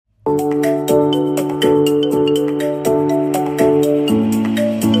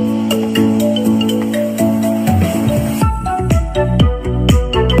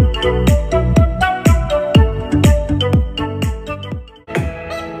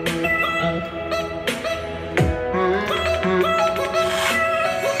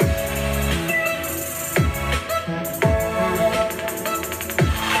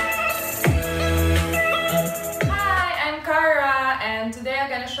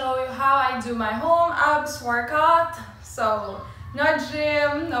Do my home abs workout. So no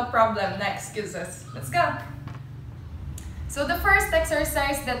gym, no problem, no excuses. Let's go. So the first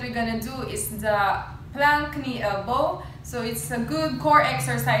exercise that we're gonna do is the plank knee elbow. So it's a good core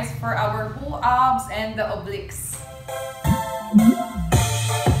exercise for our whole abs and the obliques.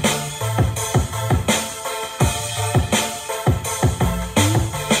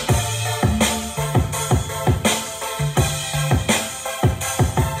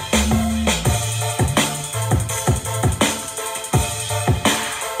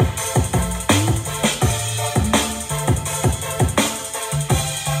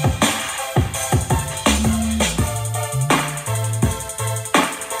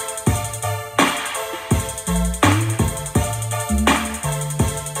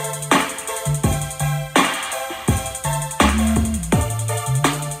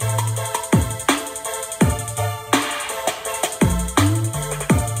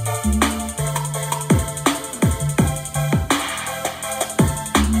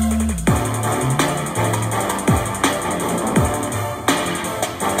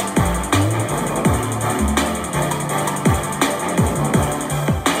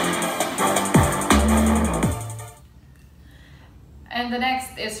 And the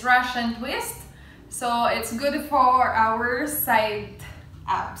next is Russian twist. So it's good for our side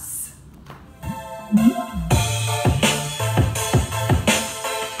abs.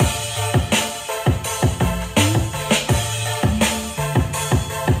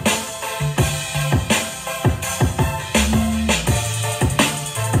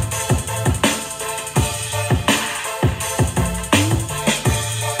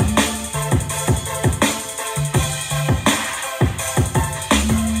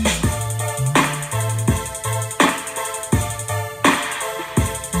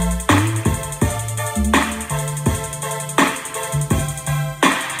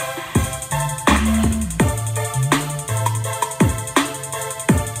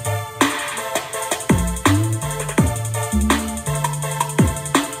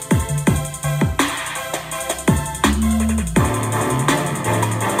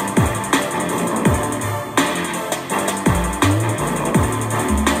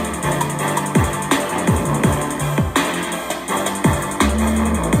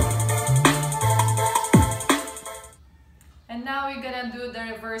 And now we're gonna do the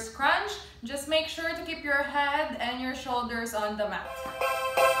reverse crunch. Just make sure to keep your head and your shoulders on the mat.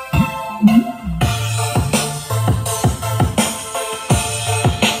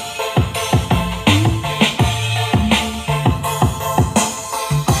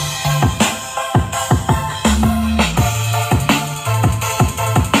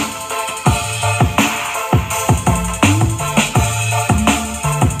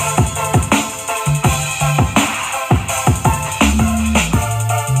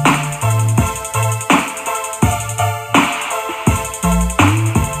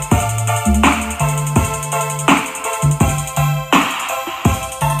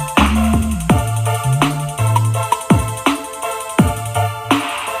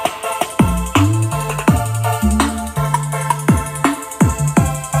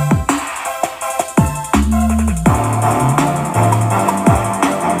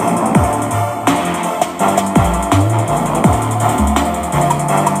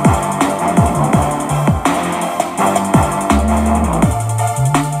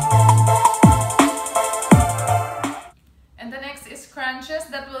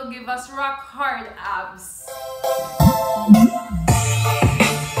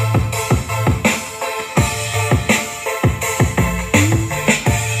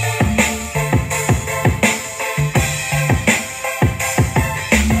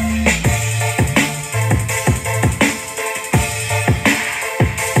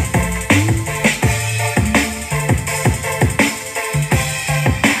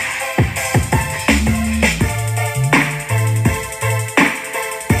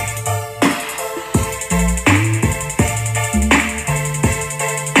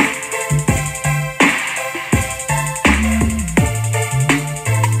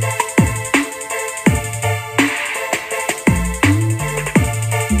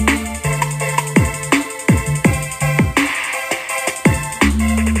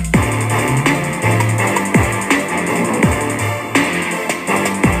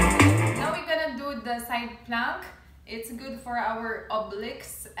 It's good for our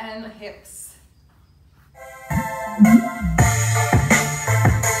obliques and hips.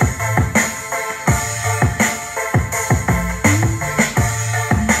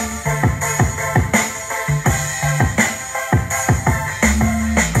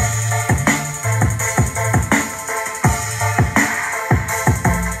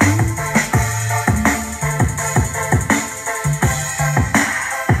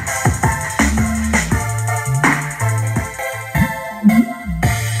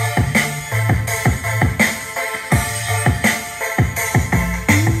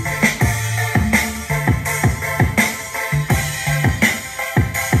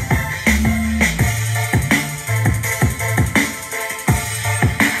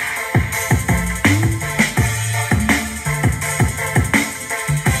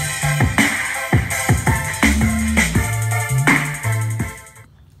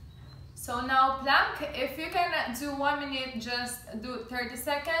 So now plank, if you can do 1 minute, just do 30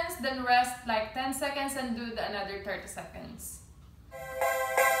 seconds, then rest like 10 seconds and do another 30 seconds.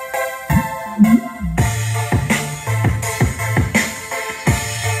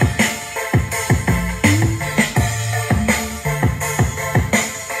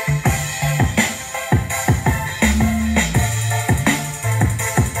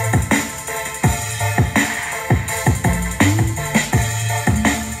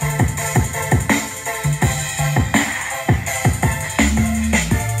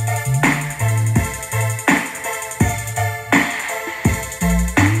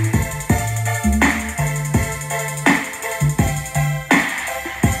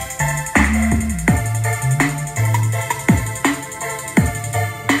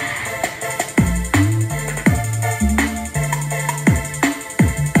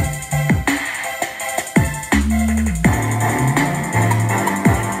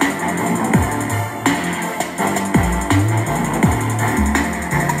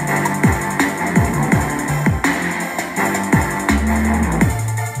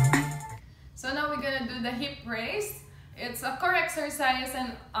 It's a core exercise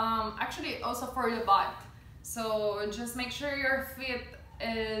and actually also for the butt. So just make sure your feet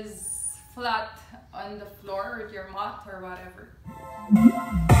is flat on the floor with your mat or whatever.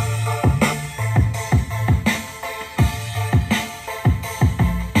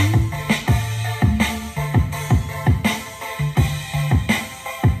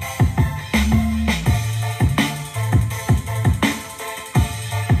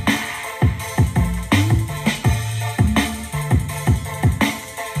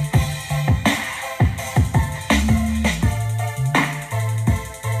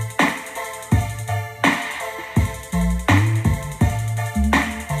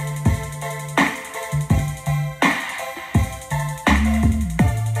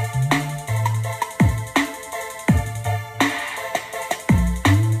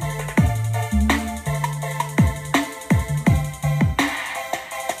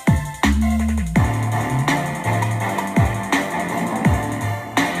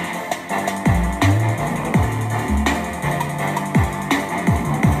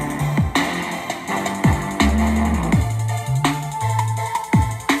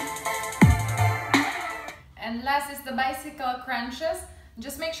 Last is the bicycle crunches.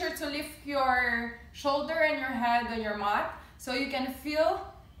 Just make sure to lift your shoulder and your head on your mat so you can feel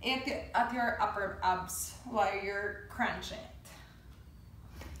it at your upper abs while you're crunching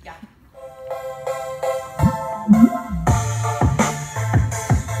it. Yeah.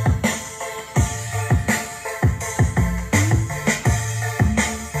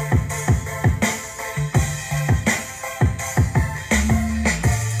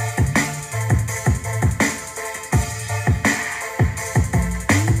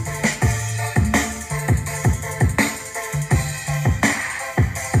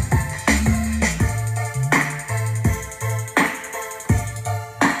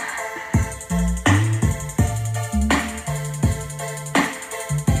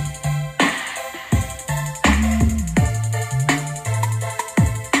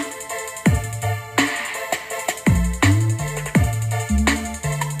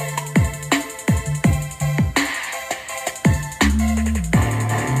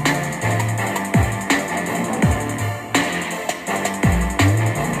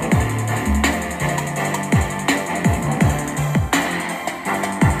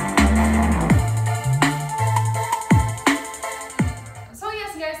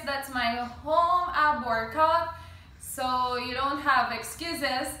 So you don't have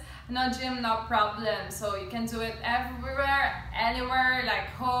excuses, no gym, no problem. So you can do it everywhere, anywhere, like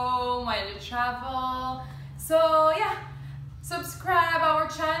home, while you travel. So yeah, subscribe our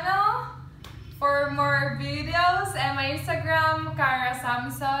channel for more videos and my Instagram, Cara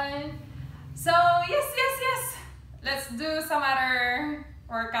Samson. So yes. Let's do some other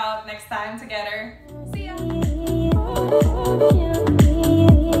workout next time together. See ya!